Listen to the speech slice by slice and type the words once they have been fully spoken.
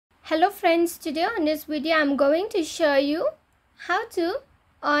Hello friends, today on this video I am going to show you how to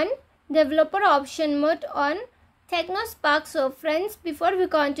on developer option mode on Tecno Spark. So friends, before we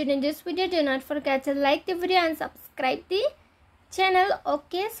continue this video, do not forget to like the video and subscribe the channel.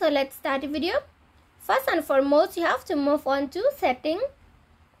 Okay, so let's start the video. First and foremost, you have to move on to setting.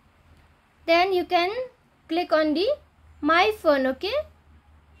 Then you can click on the my phone. Okay,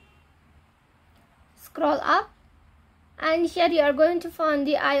 scroll up. And here you are going to find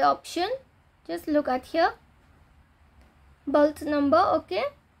the I option. Just look at here, bulk number. Okay,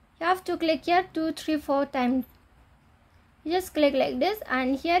 you have to click here 2, 3, 4 times. You just click like this,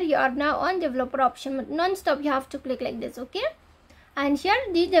 and here you are now on developer option mode. Non-stop you have to click like this. Okay, and here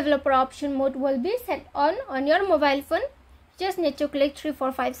the developer option mode will be set on your mobile phone. You just need to click 3,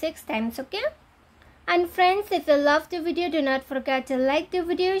 4, 5, 6 times. Okay, and friends, if you love the video, do not forget to like the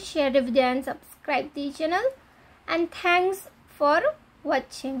video, share the video and subscribe the channel. And thanks for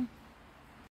watching.